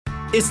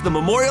It's the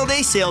Memorial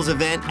Day sales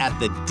event at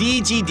the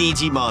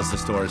DGDG Mazda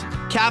stores.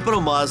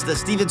 Capital Mazda,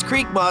 Stevens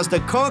Creek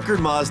Mazda, Concord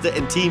Mazda,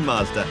 and Team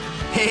Mazda.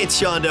 Hey, it's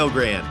Sean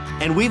Delgrand.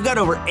 And we've got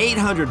over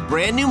 800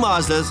 brand new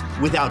Mazdas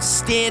with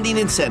outstanding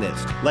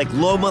incentives, like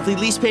low monthly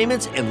lease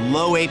payments and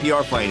low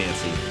APR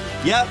financing.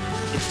 Yep,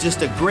 it's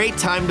just a great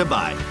time to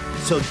buy.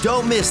 So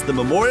don't miss the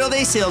Memorial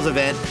Day sales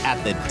event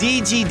at the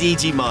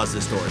DGDG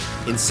Mazda stores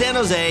in San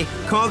Jose,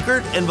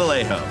 Concord, and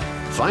Vallejo.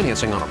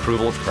 Financing on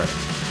approval of credit.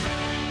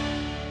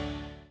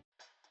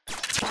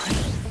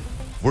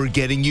 We're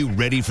getting you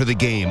ready for the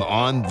game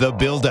on The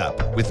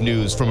Build-Up with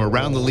news from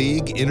around the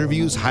league,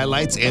 interviews,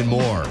 highlights, and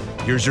more.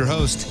 Here's your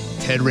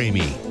host, Ted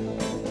Ramey.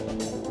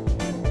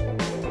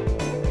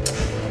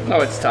 Oh,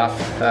 it's tough,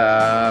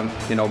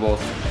 both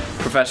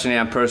professionally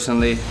and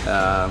personally.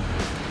 And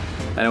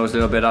it was a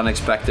little bit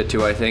unexpected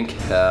too, I think.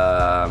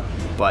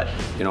 But,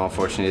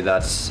 unfortunately,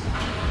 that's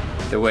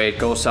the way it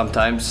goes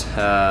sometimes,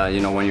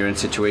 when you're in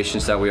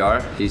situations that we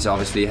are. He's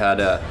obviously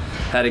had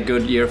a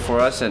good year for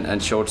us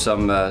and showed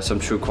some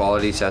true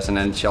qualities as an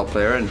NHL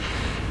player, and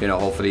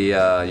hopefully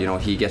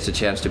he gets a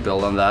chance to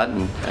build on that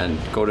and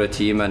go to a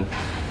team and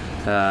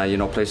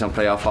play some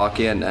playoff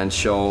hockey and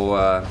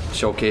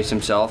showcase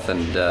himself,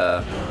 and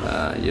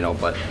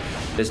but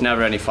it's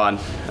never any fun,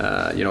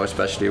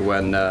 especially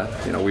when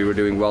we were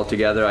doing well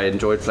together. I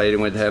enjoyed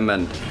playing with him,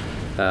 and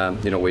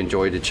we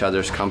enjoyed each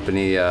other's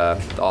company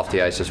off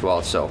the ice as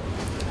well. So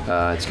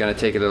it's going to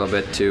take a little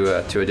bit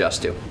to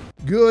adjust to.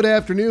 Good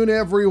afternoon,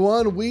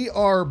 everyone. We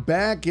are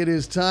back. It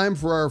is time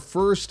for our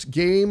first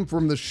game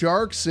from the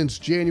Sharks since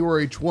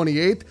January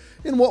 28th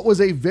in what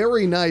was a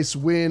very nice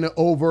win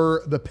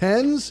over the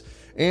Pens.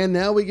 And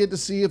now we get to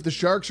see if the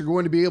Sharks are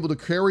going to be able to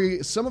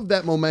carry some of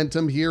that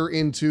momentum here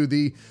into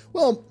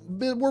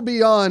we're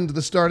beyond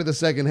the start of the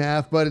second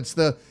half, but it's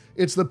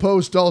the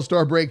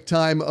post-All-Star break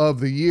time of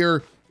the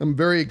year. I'm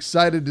very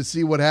excited to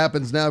see what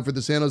happens now for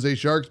the San Jose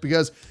Sharks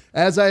because,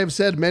 as I have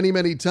said many,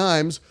 many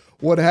times,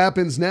 what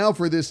happens now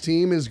for this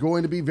team is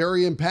going to be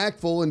very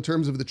impactful in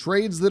terms of the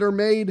trades that are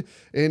made,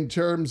 in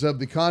terms of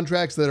the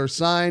contracts that are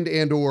signed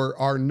and or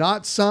are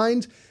not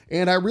signed.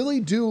 And I really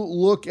do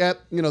look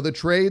at, the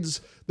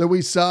trades that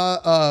we saw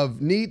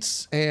of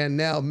Neitz and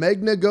now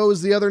Megna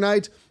goes the other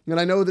night. And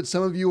I know that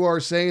some of you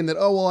are saying that,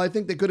 I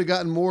think they could have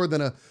gotten more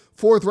than a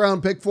fourth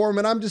round pick for him.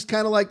 And I'm just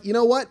kind of like, you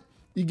know what?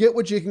 You get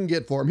what you can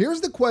get for him.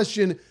 Here's the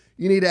question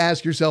you need to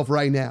ask yourself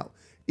right now.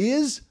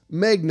 Is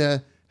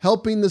Megna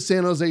helping the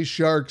San Jose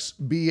Sharks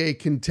be a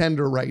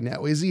contender right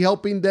now? Is he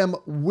helping them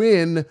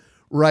win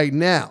right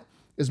now?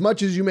 As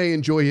much as you may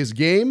enjoy his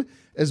game,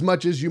 as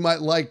much as you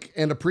might like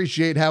and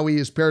appreciate how he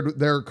is paired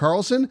with Erik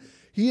Karlsson,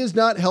 he is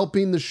not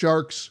helping the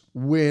Sharks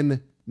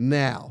win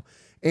now.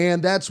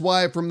 And that's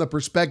why, from the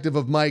perspective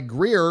of Mike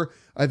Grier,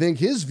 I think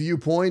his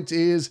viewpoint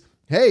is,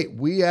 hey,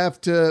 we have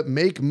to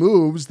make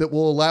moves that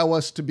will allow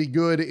us to be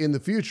good in the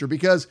future.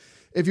 Because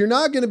if you're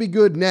not going to be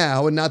good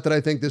now, and not that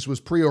I think this was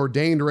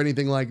preordained or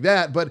anything like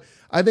that, but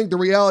I think the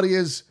reality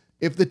is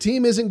if the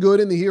team isn't good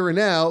in the here and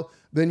now,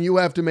 then you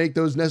have to make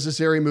those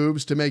necessary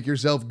moves to make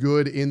yourself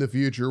good in the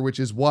future, which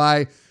is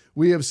why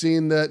we have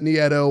seen the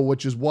Nieto,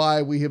 which is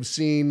why we have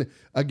seen,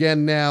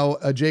 again now,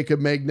 Jacob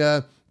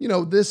Megna.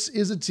 This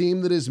is a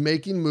team that is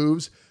making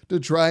moves to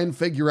try and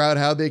figure out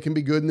how they can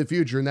be good in the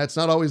future. And that's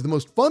not always the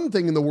most fun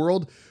thing in the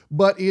world,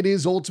 but it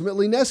is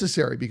ultimately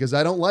necessary because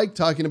I don't like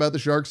talking about the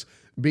Sharks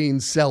being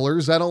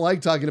sellers. I don't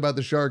like talking about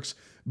the Sharks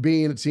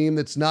being a team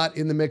that's not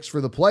in the mix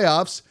for the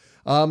playoffs.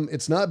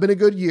 It's not been a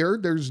good year.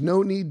 There's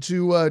no need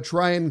to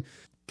try and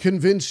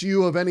convince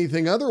you of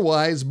anything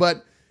otherwise,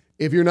 but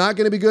if you're not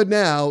going to be good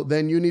now,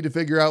 then you need to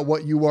figure out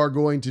what you are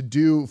going to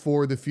do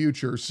for the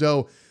future.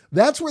 So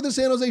that's where the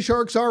San Jose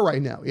Sharks are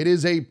right now. It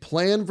is a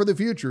plan for the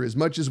future. As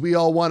much as we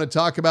all want to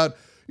talk about,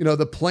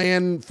 the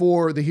plan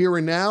for the here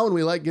and now, and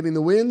we like getting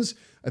the wins,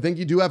 I think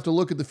you do have to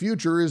look at the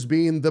future as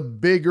being the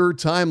bigger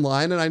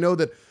timeline. And I know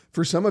that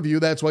for some of you,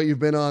 that's why you've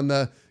been on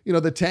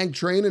the tank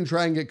train and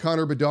try and get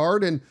Connor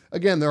Bedard. And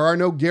again, there are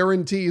no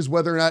guarantees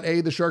whether or not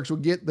A, the Sharks will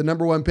get the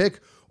number one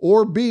pick,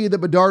 or B, that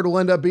Bedard will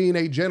end up being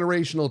a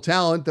generational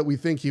talent that we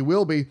think he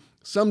will be.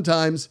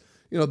 Sometimes,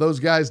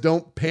 those guys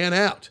don't pan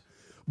out.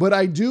 But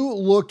I do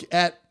look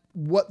at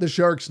what the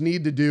Sharks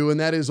need to do, and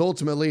that is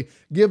ultimately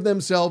give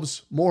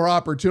themselves more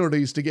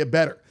opportunities to get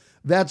better.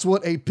 That's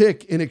what a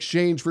pick in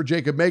exchange for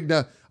Jacob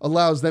Megna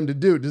allows them to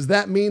do. Does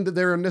that mean that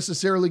they're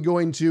necessarily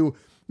going to,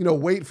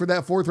 wait for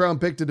that fourth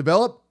round pick to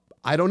develop?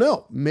 I don't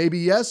know. Maybe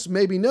yes,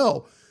 maybe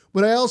no.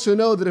 But I also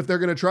know that if they're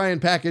going to try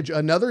and package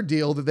another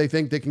deal that they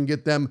think they can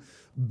get them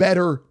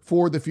better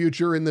for the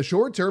future in the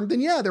short term,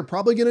 then yeah, they're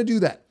probably going to do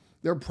that.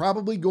 They're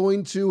probably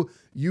going to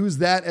use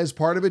that as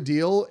part of a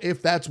deal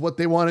if that's what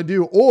they want to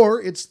do,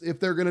 or it's if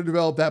they're going to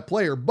develop that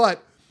player.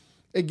 But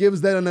it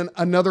gives them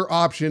another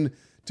option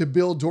to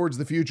build towards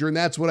the future, and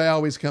that's what I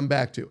always come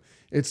back to.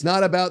 It's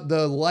not about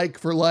the like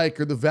for like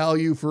or the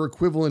value for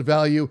equivalent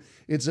value.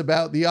 It's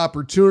about the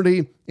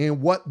opportunity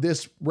and what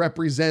this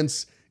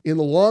represents in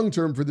the long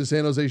term for the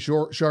San Jose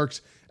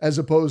Sharks as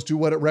opposed to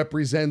what it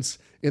represents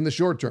in the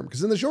short term.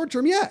 Because in the short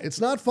term, yeah, it's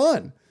not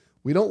fun.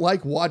 we don't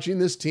like watching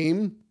this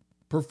team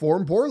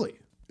perform poorly.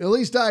 At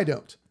least I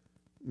don't.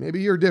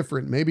 Maybe you're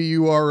different. Maybe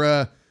you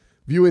are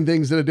viewing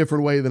things in a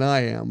different way than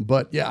I am.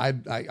 But yeah,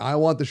 I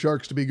want the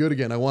Sharks to be good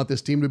again. I want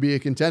this team to be a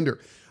contender.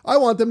 I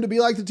want them to be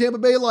like the Tampa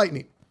Bay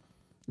Lightning,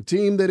 a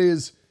team that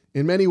is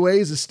in many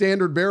ways a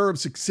standard bearer of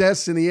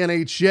success in the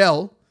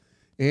NHL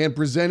and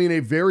presenting a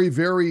very,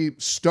 very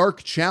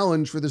stark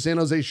challenge for the San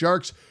Jose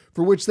Sharks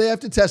for which they have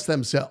to test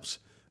themselves.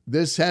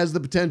 This has the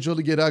potential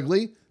to get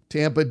ugly.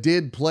 Tampa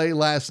did play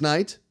last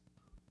night.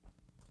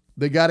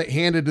 They got it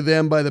handed to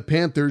them by the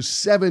Panthers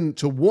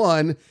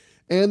 7-1,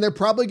 and they're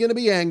probably going to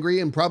be angry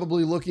and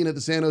probably looking at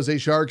the San Jose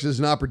Sharks as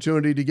an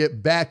opportunity to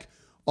get back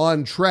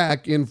on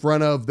track in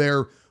front of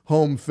their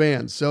home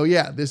fans. So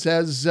yeah, this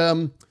has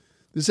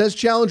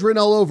challenge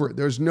written all over it.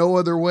 There's no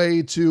other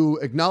way to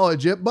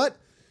acknowledge it, but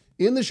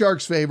in the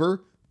Sharks'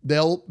 favor,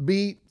 they'll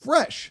be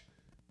fresh.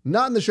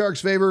 Not in the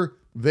Sharks' favor,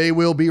 they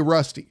will be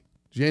rusty.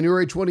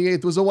 January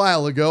 28th was a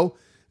while ago,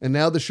 and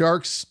now the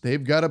Sharks,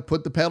 they've got to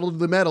put the pedal to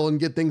the metal and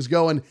get things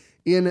going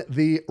in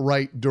the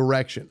right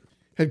direction.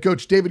 Head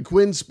coach David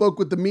Quinn spoke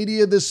with the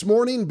media this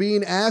morning,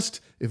 being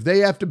asked if they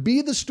have to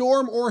be the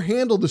Storm or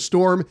handle the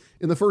Storm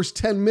in the first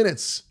 10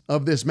 minutes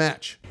of this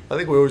match. I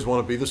think we always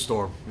want to be the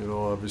Storm.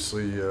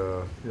 Obviously,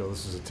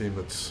 this is a team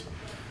that's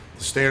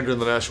the standard in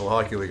the National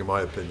Hockey League, in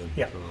my opinion.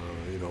 Yeah.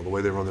 The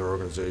way they run their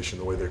organization,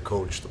 the way they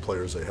coach, the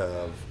players they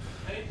have,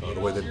 the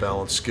way they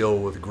balance skill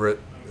with grit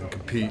and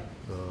compete.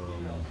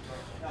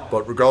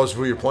 But regardless of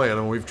who you're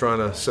playing, we've trying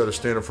to set a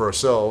standard for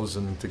ourselves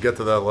and to get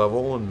to that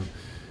level. And,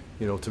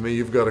 to me,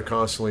 you've got to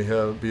constantly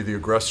be the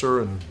aggressor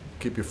and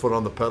keep your foot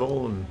on the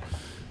pedal. And,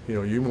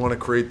 you want to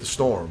create the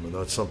storm. And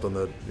that's something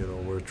that,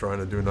 we're trying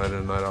to do night in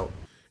and night out.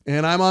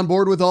 And I'm on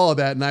board with all of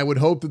that, and I would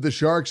hope that the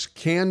Sharks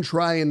can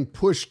try and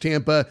push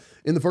Tampa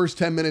in the first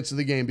 10 minutes of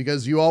the game,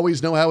 because you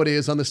always know how it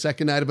is on the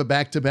second night of a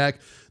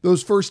back-to-back.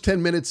 Those first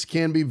 10 minutes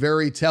can be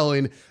very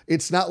telling.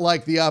 It's not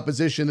like the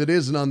opposition that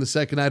isn't on the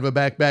second night of a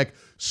back-to-back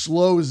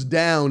slows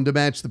down to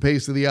match the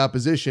pace of the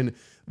opposition.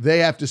 They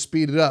have to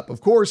speed it up.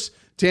 Of course,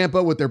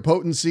 Tampa, with their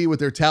potency, with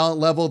their talent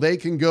level, they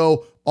can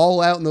go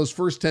all out in those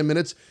first 10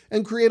 minutes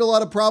and create a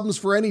lot of problems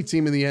for any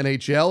team in the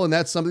NHL, and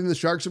that's something the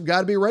Sharks have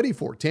got to be ready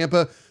for.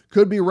 Tampa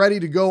could be ready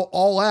to go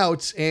all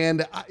out,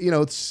 and,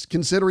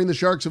 considering the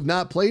Sharks have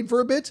not played for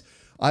a bit,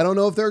 I don't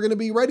know if they're going to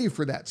be ready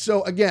for that.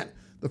 So, again,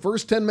 the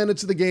first 10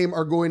 minutes of the game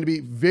are going to be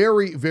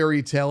very,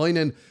 very telling,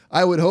 and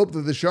I would hope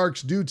that the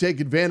Sharks do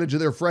take advantage of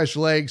their fresh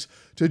legs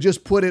to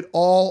just put it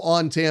all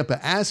on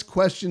Tampa. Ask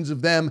questions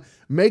of them,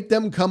 make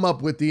them come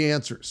up with the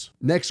answers.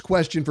 Next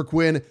question for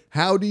Quinn: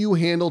 how do you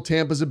handle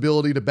Tampa's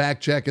ability to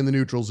backcheck in the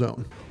neutral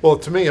zone? Well,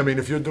 to me,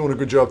 if you're doing a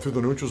good job through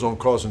the neutral zone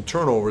causing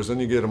turnovers, then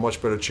you get a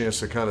much better chance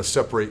to kind of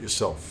separate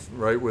yourself,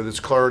 right? Where there's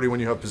clarity when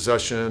you have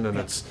possession, and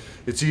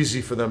it's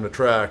easy for them to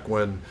track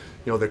when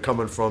they're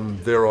coming from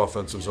their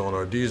offensive zone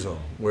or D zone.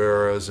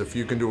 Whereas if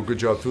you can do a good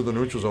job through the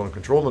neutral zone and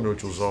control the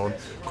neutral zone,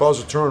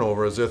 cause a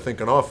turnover as they're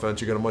thinking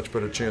offense, you get a much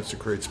better chance to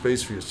create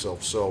space for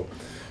yourself. So,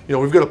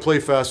 we've got to play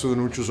fast through the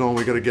neutral zone.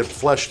 We've got to get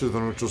flesh through the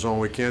neutral zone.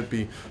 We can't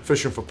be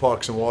fishing for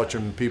pucks and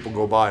watching people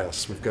go by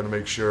us. We've got to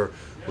make sure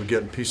we're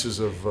getting pieces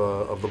of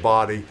the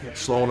body,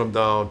 slowing them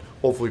down,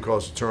 hopefully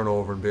cause a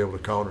turnover and be able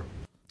to counter.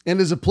 And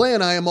as a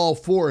plan, I am all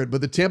for it, but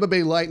the Tampa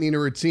Bay Lightning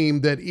are a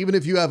team that even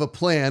if you have a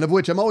plan, of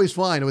which I'm always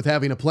fine with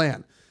having a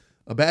plan,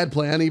 a bad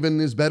plan even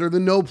is better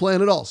than no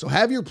plan at all. So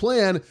have your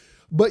plan,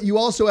 but you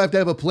also have to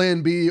have a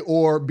plan B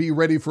or be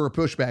ready for a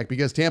pushback,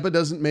 because Tampa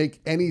doesn't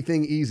make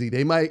anything easy.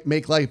 They might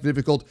make life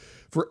difficult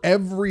for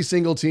every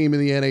single team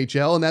in the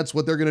NHL, and that's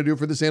what they're going to do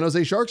for the San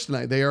Jose Sharks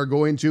tonight. They are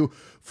going to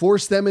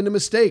force them into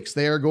mistakes.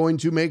 They are going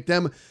to make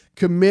them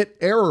commit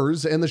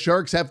errors, and the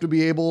Sharks have to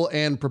be able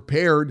and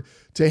prepared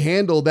to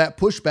handle that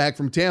pushback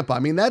from Tampa.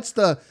 That's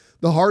the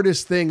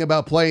hardest thing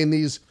about playing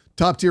these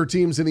top-tier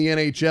teams in the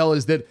NHL,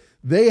 is that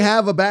they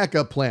have a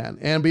backup plan,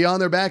 and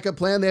beyond their backup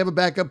plan, they have a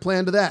backup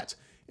plan to that.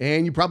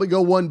 And you probably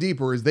go one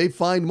deeper as they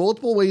find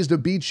multiple ways to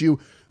beat you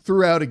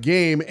throughout a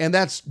game, and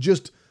that's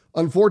just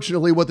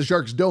unfortunately what the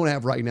Sharks don't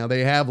have right now.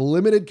 They have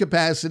limited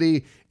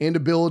capacity and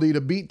ability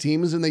to beat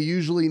teams, and they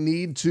usually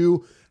need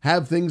to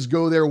have things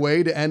go their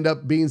way to end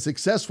up being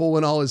successful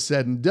when all is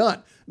said and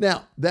done.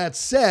 Now, that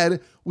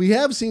said, we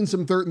have seen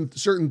some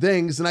certain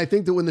things, and I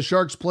think that when the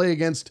Sharks play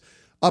against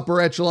upper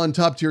echelon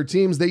top tier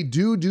teams, they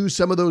do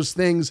some of those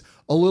things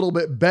a little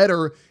bit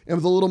better and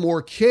with a little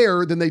more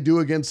care than they do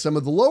against some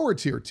of the lower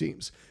tier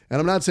teams. And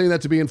I'm not saying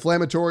that to be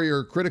inflammatory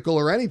or critical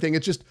or anything.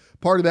 It's just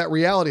part of that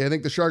reality. I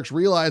think the Sharks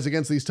realize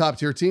against these top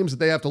tier teams that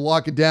they have to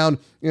lock it down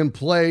and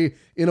play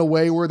in a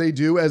way where they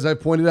do, as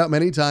I've pointed out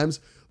many times,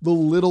 the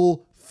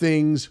little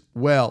things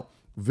well.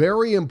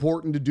 Very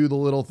important to do the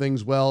little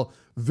things well.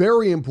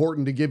 Very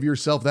important to give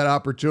yourself that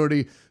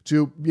opportunity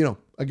to,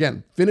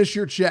 again, finish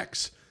your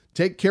checks,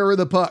 take care of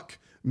the puck,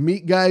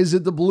 meet guys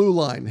at the blue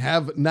line,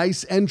 have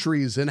nice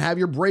entries, and have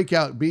your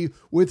breakout be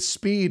with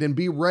speed and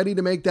be ready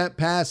to make that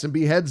pass and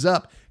be heads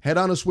up, head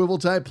on a swivel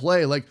type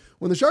play. Like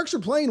when the Sharks are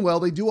playing well,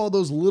 they do all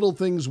those little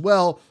things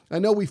well. I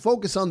know we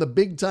focus on the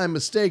big time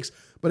mistakes,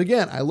 but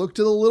again, I look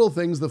to the little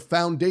things, the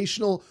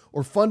foundational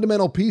or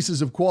fundamental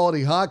pieces of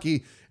quality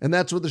hockey, and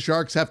that's what the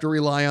Sharks have to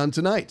rely on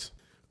tonight.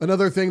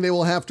 Another thing they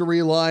will have to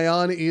rely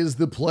on is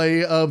the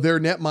play of their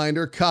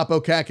netminder, Kaapo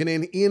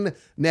Kähkönen, in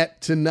net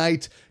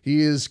tonight.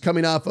 He is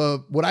coming off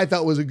of what I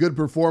thought was a good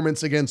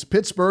performance against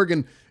Pittsburgh,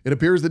 and it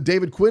appears that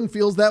David Quinn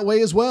feels that way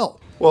as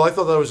well. Well, I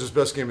thought that was his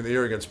best game of the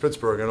year against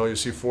Pittsburgh. I know you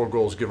see 4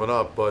 goals given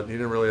up, but he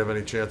didn't really have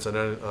any chance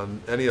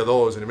on any of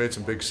those, and he made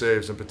some big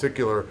saves, in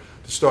particular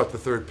to start the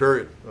third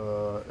period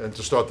and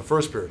to start the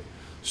first period.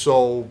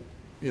 So,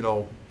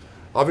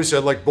 obviously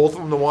I'd like both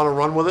of them to want to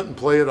run with it and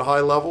play at a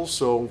high level,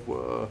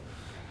 so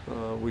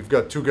we've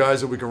got 2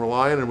 guys that we can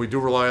rely on, and we do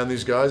rely on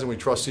these guys, and we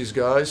trust these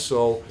guys,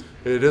 so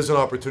it is an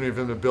opportunity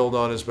for him to build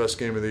on his best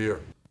game of the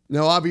year.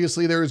 Now,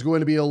 obviously, there is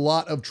going to be a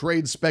lot of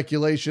trade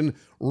speculation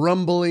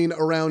rumbling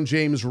around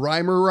James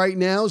Reimer right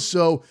now,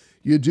 so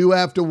you do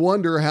have to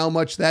wonder how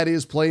much that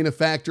is playing a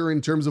factor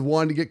in terms of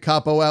wanting to get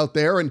Kaapo out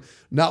there and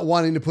not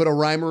wanting to put a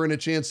Reimer in a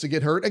chance to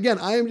get hurt. Again,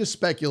 I am just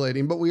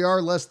speculating, but we are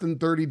fewer than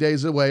 30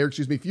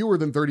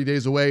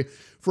 days away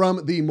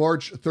from the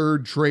March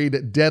 3rd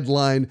trade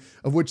deadline,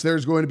 of which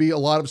there's going to be a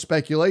lot of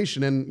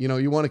speculation. And,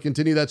 you want to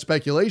continue that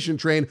speculation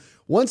train.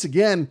 Once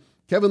again,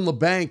 Kevin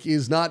Labanc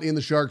is not in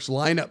the Sharks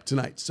lineup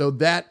tonight. So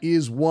that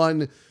is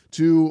one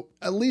to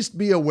at least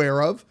be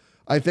aware of.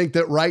 I think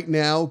that right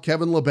now,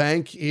 Kevin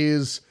Labanc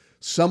is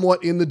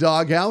somewhat in the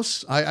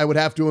doghouse. I would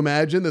have to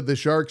imagine that the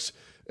Sharks,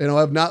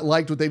 have not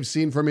liked what they've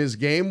seen from his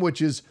game,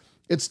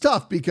 it's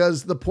tough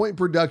because the point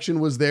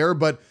production was there,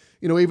 but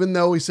even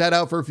though he sat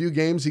out for a few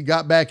games, he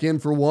got back in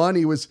for one.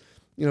 He was,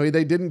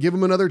 they didn't give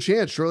him another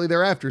chance shortly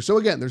thereafter. So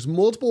again, there's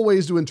multiple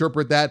ways to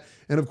interpret that.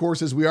 And of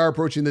course, as we are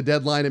approaching the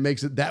deadline, it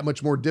makes it that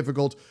much more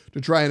difficult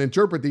to try and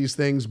interpret these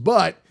things.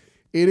 But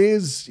it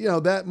is,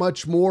 that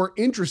much more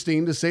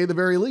interesting to say the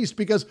very least,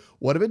 because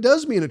what if it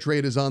does mean a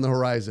trade is on the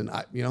horizon?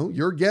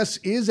 Your guess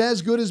is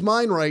as good as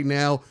mine right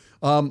now.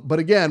 But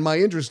again, my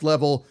interest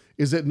level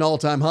is at an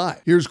all-time high.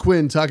 Here's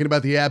Quinn talking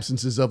about the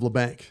absences of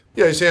Labanc.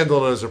 Yeah, he's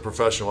handling it as a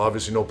professional.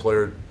 Obviously, no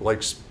player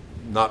likes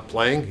not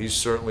playing. He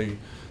certainly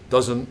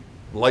doesn't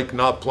like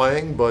not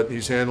playing, but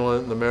he's handling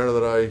it in the manner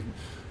that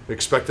I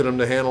expected him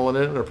to handle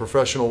it in a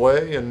professional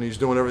way, and he's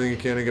doing everything he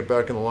can to get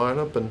back in the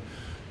lineup. And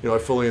I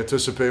fully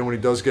anticipate when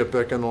he does get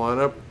back in the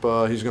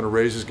lineup, he's going to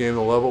raise his game to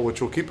the level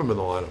which will keep him in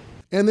the lineup.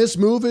 And this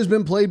move has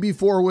been played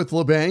before with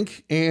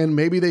Labanc, and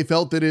maybe they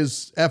felt that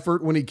his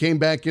effort when he came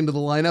back into the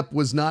lineup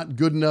was not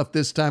good enough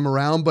this time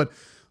around. But,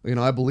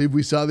 I believe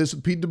we saw this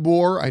with Pete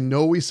DeBoer. I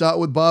know we saw it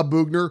with Bob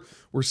Boughner.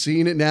 We're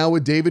seeing it now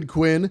with David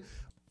Quinn.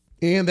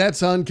 And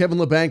that's on Kevin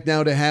Labanc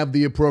now to have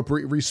the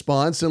appropriate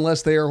response,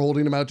 unless they are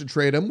holding him out to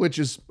trade him, which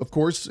is, of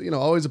course,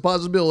 always a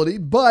possibility.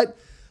 But,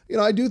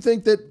 I do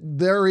think that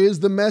there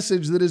is the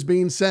message that is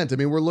being sent.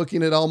 We're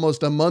looking at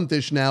almost a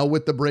month-ish now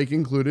with the break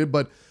included,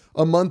 but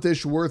a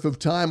month-ish worth of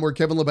time where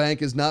Kevin Labanc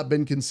has not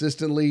been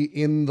consistently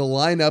in the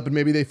lineup. And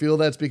maybe they feel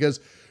that's because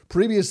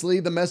previously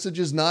the message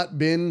has not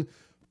been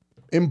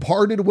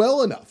imparted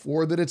well enough,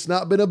 or that it's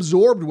not been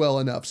absorbed well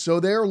enough. So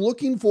they're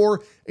looking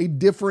for a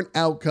different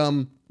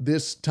outcome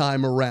this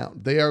time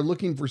around. They are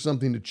looking for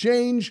something to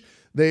change.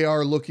 They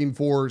are looking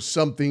for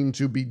something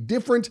to be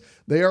different.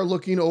 They are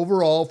looking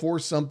overall for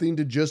something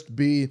to just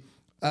be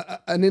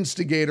an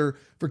instigator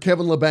for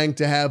Kevin Labanc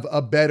to have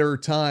a better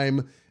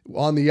time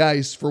on the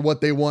ice for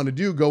what they want to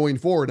do going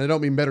forward. I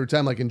don't mean better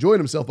time like enjoying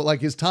himself, but like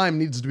his time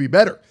needs to be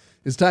better.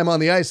 His time on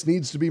the ice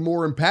needs to be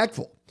more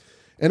impactful.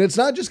 And it's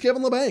not just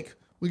Kevin Labanc.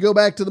 We go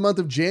back to the month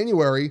of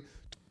January.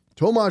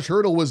 Tomas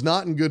Hertl was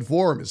not in good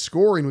form. His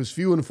scoring was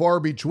few and far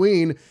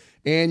between,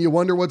 and you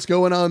wonder what's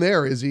going on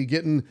there. Is he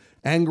getting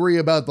angry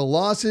about the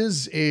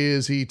losses?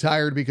 Is he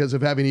tired because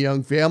of having a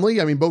young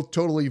family? Both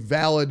totally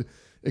valid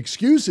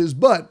excuses,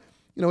 but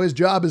his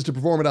job is to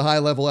perform at a high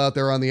level out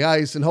there on the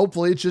ice, and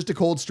hopefully it's just a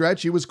cold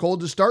stretch. He was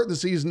cold to start the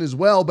season as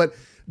well, but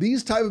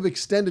these type of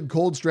extended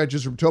cold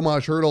stretches from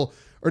Tomas Hertl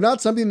are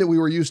not something that we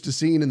were used to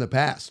seeing in the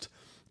past.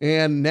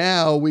 And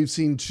now we've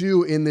seen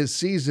 2 in this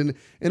season,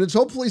 and it's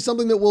hopefully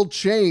something that will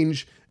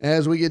change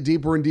as we get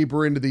deeper and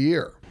deeper into the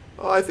year.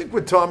 I think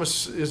when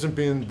Thomas isn't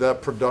being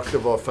that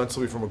productive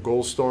offensively from a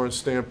goal scoring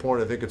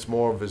standpoint, I think it's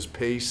more of his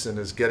pace and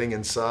his getting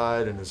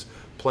inside and his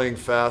playing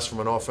fast from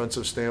an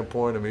offensive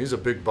standpoint. He's a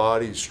big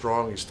body, he's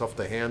strong, he's tough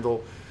to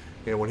handle.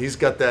 And when he's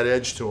got that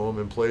edge to him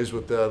and plays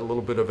with that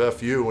little bit of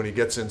FU when he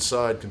gets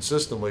inside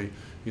consistently,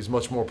 he's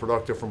much more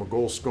productive from a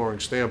goal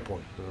scoring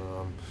standpoint.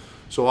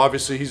 So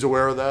obviously he's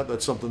aware of that.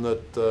 That's something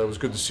that was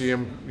good to see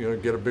him,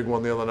 get a big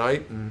one the other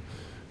night. And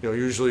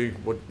usually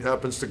what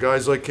happens to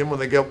guys like him when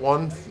they get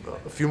one,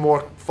 a few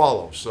more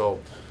follow. So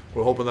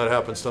we're hoping that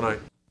happens tonight.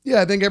 Yeah,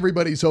 I think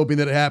everybody's hoping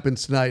that it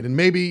happens tonight. And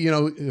maybe,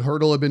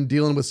 Hurdle had been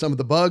dealing with some of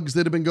the bugs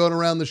that have been going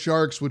around the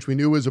Sharks, which we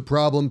knew was a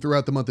problem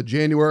throughout the month of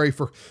January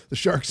for the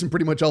Sharks and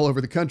pretty much all over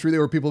the country. There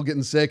were people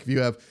getting sick. If you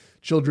have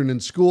children in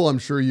school, I'm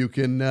sure you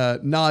can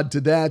nod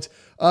to that.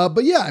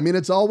 But yeah, I mean,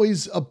 it's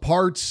always a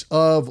part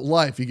of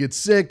life. You get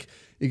sick,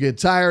 you get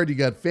tired, you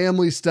got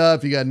family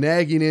stuff, you got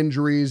nagging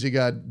injuries, you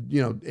got,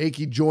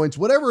 achy joints,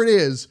 whatever it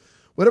is,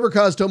 whatever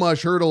caused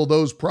Tomas Hurdle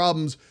those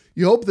problems.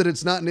 You hope that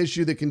it's not an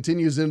issue that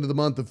continues into the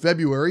month of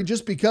February,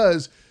 just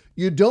because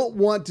you don't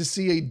want to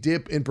see a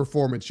dip in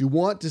performance. You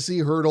want to see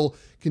Hurdle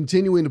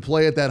continuing to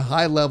play at that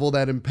high level,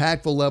 that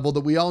impactful level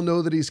that we all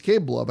know that he's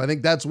capable of. I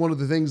think that's one of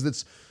the things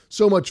that's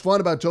so much fun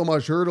about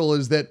Tomas Hurdle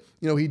is that,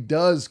 he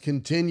does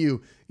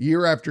continue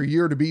year after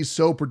year to be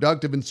so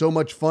productive and so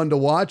much fun to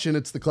watch. And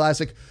it's the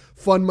classic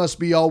fun must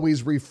be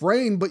always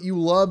refrain, but you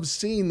love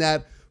seeing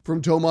that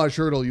from Tomas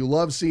Hurdle. You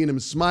love seeing him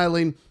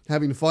smiling,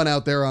 having fun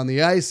out there on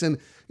the ice. And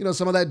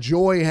some of that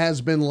joy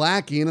has been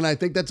lacking. And I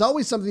think that's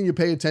always something you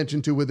pay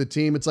attention to with a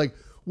team. It's like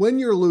when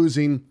you're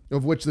losing,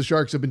 of which the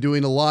Sharks have been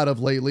doing a lot of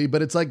lately,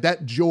 but it's like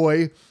that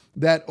joy,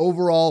 that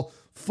overall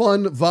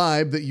fun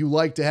vibe that you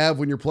like to have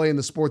when you're playing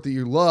the sport that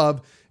you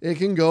love. It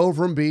can go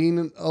from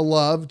being a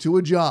love to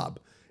a job.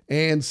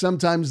 And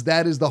sometimes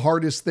that is the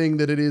hardest thing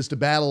that it is to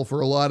battle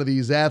for a lot of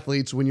these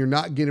athletes when you're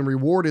not getting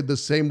rewarded the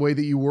same way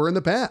that you were in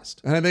the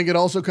past. And I think it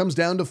also comes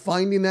down to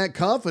finding that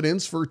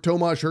confidence for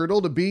Tomas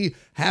Hurdle to be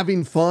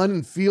having fun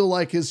and feel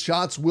like his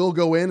shots will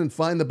go in and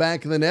find the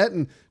back of the net.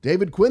 And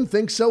David Quinn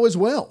thinks so as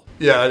well.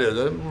 Yeah, it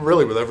is.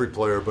 Really with every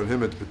player, but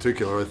him in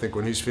particular. I think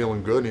when he's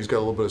feeling good and he's got a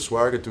little bit of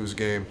swagger to his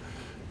game,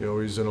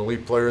 he's an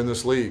elite player in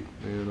this league.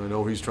 And I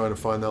know he's trying to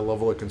find that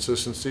level of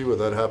consistency where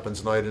that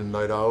happens night in,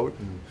 night out.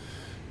 And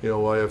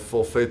I have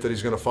full faith that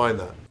he's going to find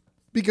that.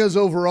 Because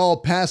overall,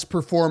 past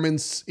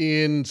performance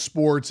in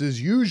sports is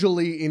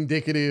usually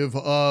indicative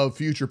of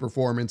future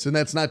performance. And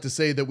that's not to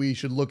say that we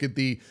should look at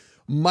the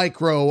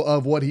micro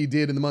of what he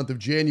did in the month of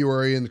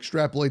January and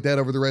extrapolate that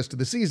over the rest of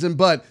the season.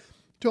 But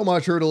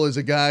Tomas Hurdle is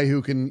a guy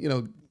who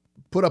can,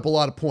 put up a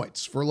lot of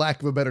points, for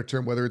lack of a better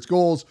term, whether it's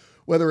goals,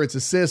 whether it's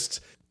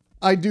assists.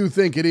 I do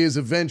think it is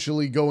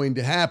eventually going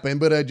to happen,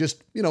 but it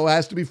just,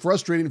 has to be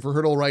frustrating for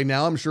Hurdle right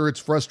now. I'm sure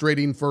it's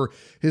frustrating for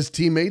his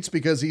teammates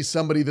because he's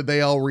somebody that they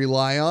all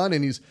rely on,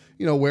 and he's,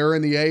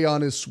 wearing the A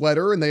on his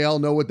sweater, and they all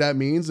know what that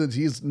means. And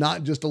he's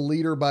not just a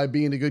leader by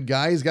being a good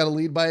guy. He's got to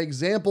lead by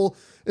example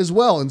as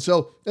well. And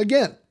so,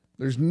 again,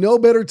 there's no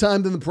better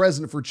time than the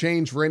present for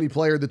change for any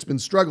player that's been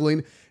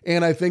struggling.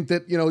 And I think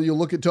that, you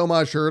look at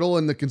Tomas Hurdle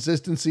and the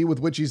consistency with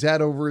which he's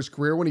had over his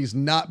career when he's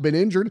not been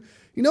injured.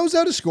 He knows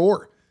how to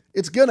score.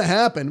 It's going to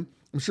happen.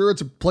 I'm sure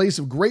it's a place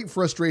of great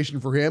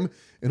frustration for him,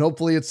 and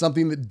hopefully it's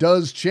something that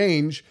does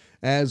change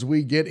as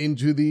we get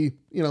into the,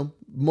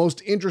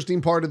 most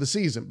interesting part of the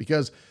season,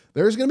 because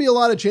there's going to be a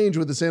lot of change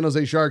with the San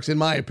Jose Sharks, in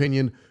my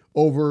opinion,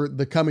 over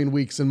the coming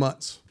weeks and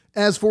months.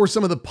 As for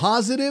some of the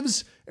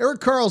positives, Erik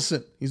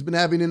Karlsson, he's been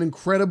having an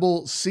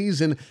incredible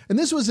season. And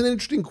this was an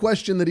interesting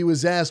question that he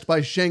was asked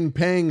by Sheng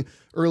Peng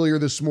earlier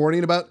this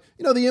morning about,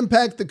 the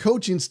impact the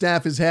coaching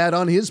staff has had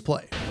on his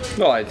play.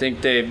 Well, I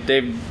think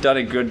they've done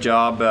a good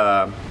job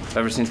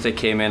ever since they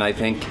came in, I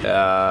think,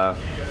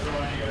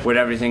 with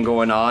everything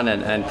going on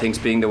and things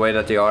being the way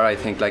that they are. I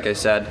think, like I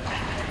said,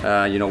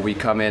 we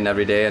come in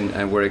every day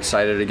and we're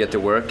excited to get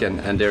to work,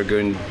 and they're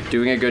doing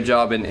a good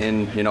job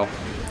in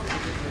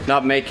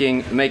not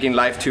making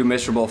life too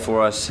miserable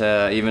for us,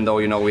 even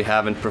though, we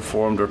haven't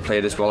performed or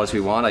played as well as we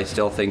want. I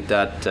still think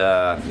that,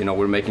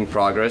 we're making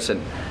progress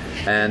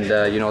and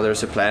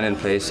there's a plan in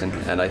place.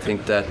 And I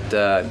think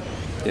that,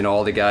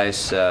 all the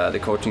guys, the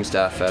coaching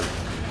staff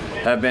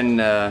have been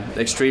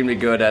extremely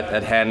good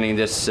at handling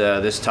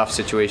this tough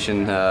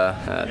situation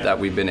that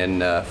we've been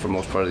in for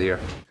most part of the year.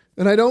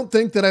 And I don't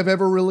think that I've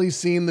ever really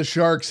seen the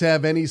Sharks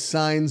have any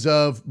signs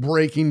of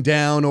breaking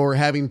down or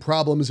having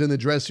problems in the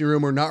dressing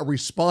room or not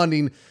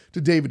responding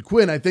to David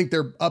Quinn. I think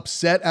they're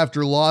upset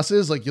after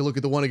losses. Like you look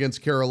at the one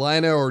against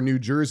Carolina or New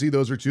Jersey,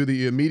 those are two that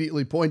you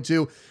immediately point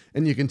to,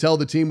 and you can tell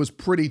the team was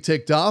pretty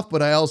ticked off.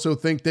 But I also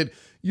think that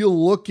you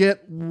look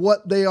at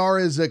what they are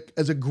as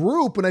a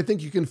group, and I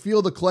think you can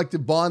feel the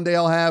collective bond they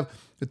all have.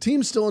 The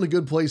team's still in a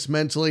good place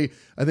mentally.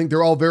 I think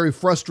they're all very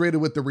frustrated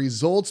with the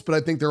results, but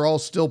I think they're all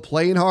still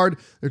playing hard.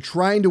 They're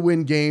trying to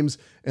win games,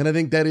 and I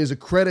think that is a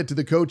credit to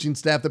the coaching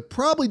staff that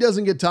probably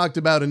doesn't get talked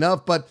about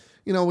enough, but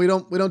we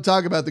don't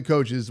talk about the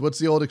coaches. What's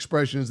the old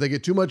expression? Is they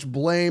get too much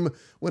blame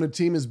when a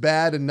team is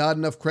bad and not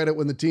enough credit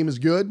when the team is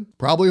good?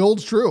 Probably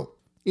holds true.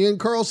 Ian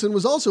Karlsson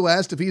was also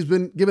asked if he's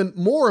been given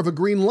more of a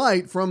green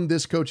light from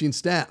this coaching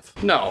staff.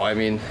 No, I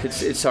mean,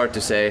 it's hard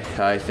to say.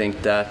 I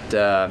think that,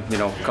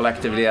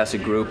 collectively as a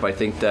group, I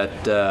think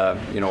that,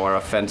 our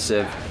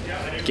offensive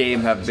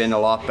game have been a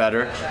lot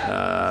better.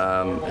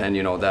 And,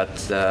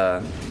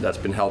 that's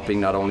been helping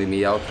not only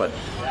me out, but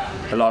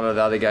a lot of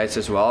the other guys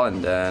as well.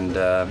 And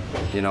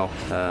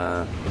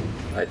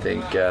I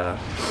think...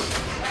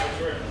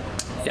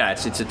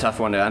 it's a tough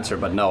one to answer,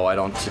 but no, I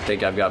don't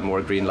think I've got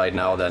more green light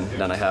now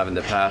than I have in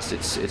the past.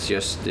 It's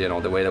just,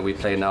 the way that we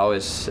play now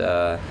is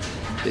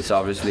it's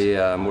obviously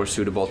more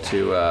suitable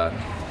to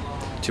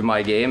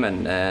my game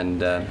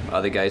and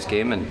other guys'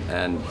 game.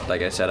 And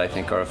like I said, I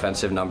think our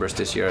offensive numbers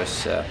this year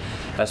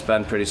has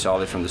been pretty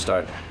solid from the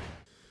start.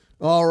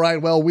 All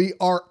right, well, we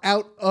are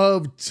out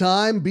of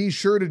time. Be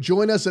sure to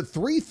join us at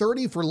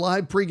 3:30 for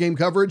live pregame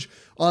coverage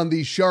on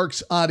the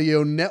Sharks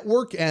Audio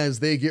Network as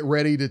they get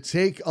ready to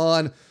take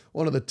on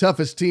one of the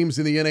toughest teams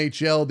in the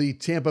NHL, the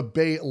Tampa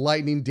Bay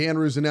Lightning. Dan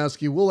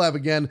Rusanowski will have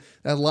again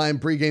that live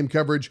pregame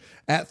coverage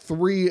at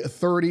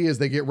 3:30 as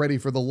they get ready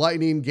for the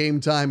Lightning. Game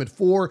time at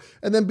 4.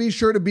 And then be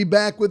sure to be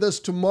back with us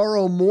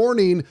tomorrow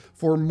morning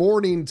for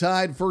Morning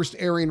Tide, first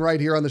airing right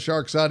here on the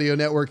Sharks Audio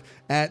Network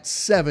at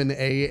 7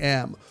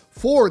 a.m.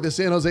 For the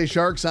San Jose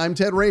Sharks, I'm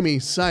Ted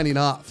Ramey, signing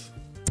off.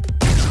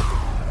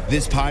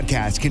 This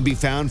podcast can be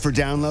found for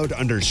download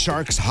under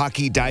Sharks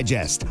Hockey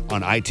Digest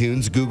on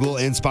iTunes, Google,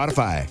 and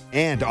Spotify,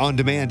 and on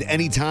demand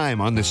anytime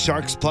on the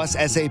Sharks Plus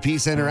SAP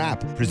Center app,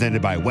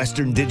 presented by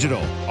Western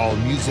Digital. All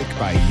music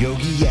by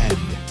Yogi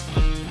Yen.